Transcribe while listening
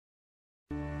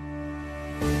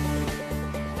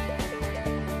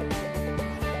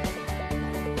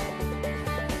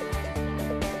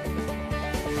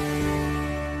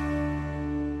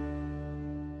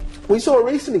We saw a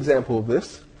recent example of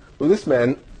this. Well, this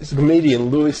man is a comedian,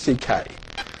 Louis C.K.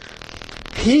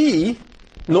 He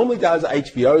normally does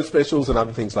HBO specials and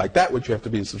other things like that, which you have to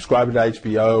be a subscriber to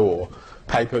HBO or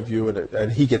pay-per-view,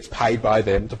 and he gets paid by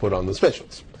them to put on the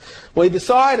specials. Well, he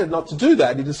decided not to do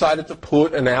that. He decided to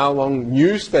put an hour-long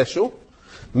new special,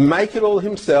 make it all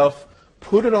himself,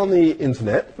 put it on the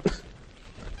internet,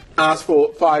 ask for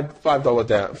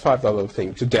 $5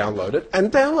 thing to download it,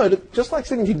 and download it just like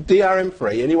saying DRM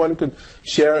free. Anyone could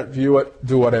share it, view it,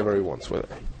 do whatever he wants with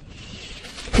it.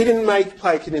 He didn't make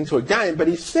it into a game, but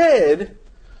he said,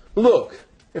 look,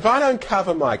 if I don't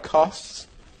cover my costs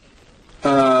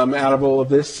out of all of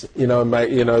this,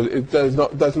 if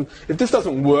this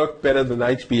doesn't work better than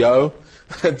HBO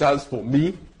it does for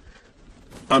me,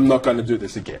 I'm not going to do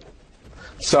this again.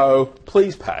 So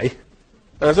please pay.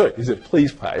 Sorry, he said,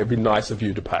 please pay. It'd be nice of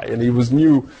you to pay. And he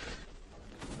knew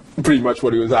pretty much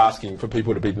what he was asking for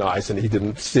people to be nice, and he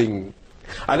didn't sing.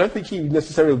 I don't think he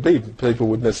necessarily believed people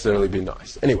would necessarily be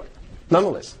nice. Anyway,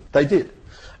 nonetheless, they did.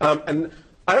 And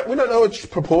we don't know which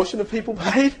proportion of people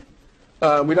paid.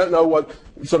 We don't know what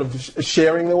sort of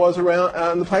sharing there was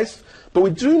around the place. But we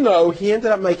do know he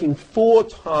ended up making 4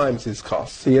 times his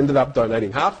costs. He ended up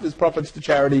donating half of his profits to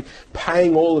charity,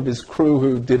 paying all of his crew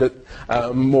who did it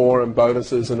more and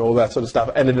bonuses and all that sort of stuff,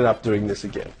 and ended up doing this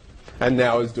again. And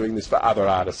now is doing this for other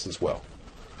artists as well.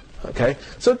 Okay?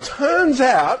 So it turns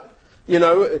out,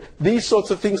 these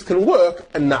sorts of things can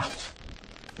work enough.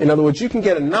 In other words, you can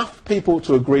get enough people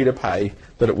to agree to pay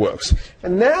that it works.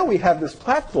 And now we have this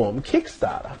platform,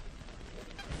 Kickstarter,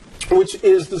 which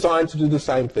is designed to do the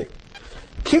same thing.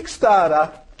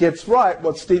 Kickstarter gets right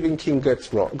what Stephen King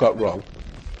got wrong.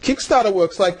 Kickstarter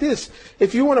works like this.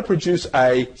 If you want to produce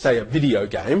say a video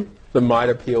game that might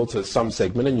appeal to some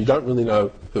segment and you don't really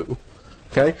know who,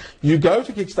 okay, you go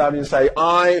to Kickstarter and say,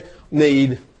 I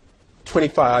need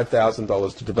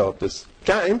 $25,000 to develop this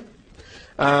game,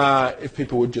 if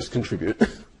people would just contribute.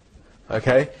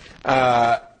 Okay?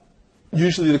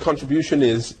 Usually the contribution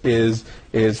is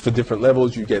for different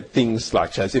levels. You get things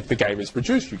like, as if the game is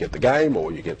produced, you get the game,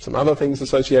 or you get some other things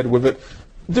associated with it.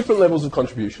 Different levels of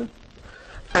contribution.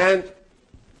 And,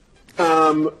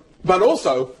 but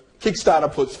also,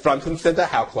 Kickstarter puts front and center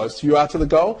how close you are to the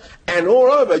goal. And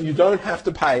moreover, you don't have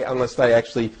to pay unless they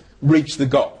actually reach the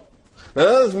goal. Now,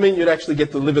 that doesn't mean you'd actually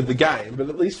get delivered the game, but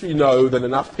at least you know that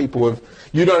enough people have,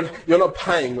 you're not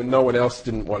paying when no one else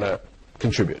didn't want to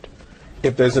contribute.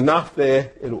 If there's enough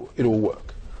there, it'll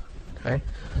work. Okay?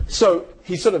 So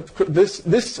he sort of,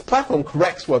 this platform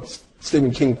corrects what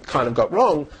Stephen King kind of got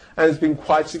wrong and has been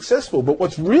quite successful. But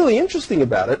what's really interesting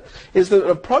about it is that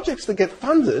of projects that get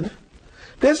funded,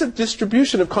 there's a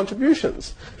distribution of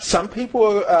contributions. Some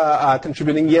people are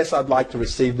contributing, yes, I'd like to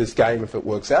receive this game if it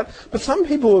works out, but some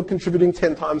people are contributing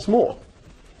 10 times more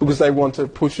because they want to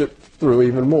push it through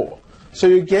even more. So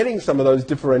you're getting some of those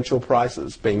differential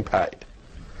prices being paid.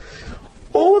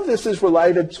 All of this is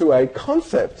related to a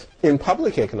concept in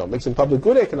public economics, in public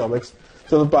good economics,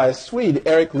 developed by a Swede,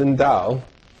 Erik Lindahl,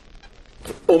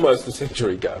 almost a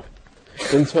century ago,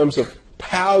 in terms of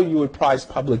how you would price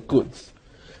public goods.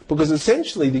 Because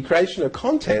essentially the creation of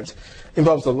content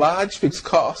involves a large fixed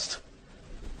cost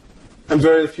and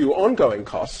very few ongoing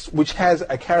costs, which has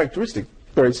a characteristic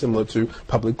very similar to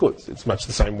public goods. It's much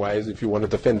the same way as if you want to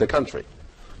defend a country.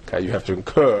 Okay, you have to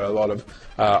incur a lot of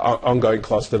ongoing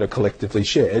costs that are collectively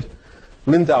shared.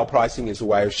 Lindahl pricing is a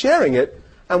way of sharing it,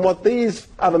 and what these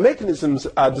other mechanisms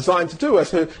are designed to do is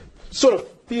to sort of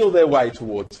feel their way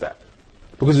towards that,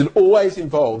 because it always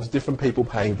involves different people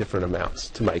paying different amounts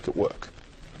to make it work.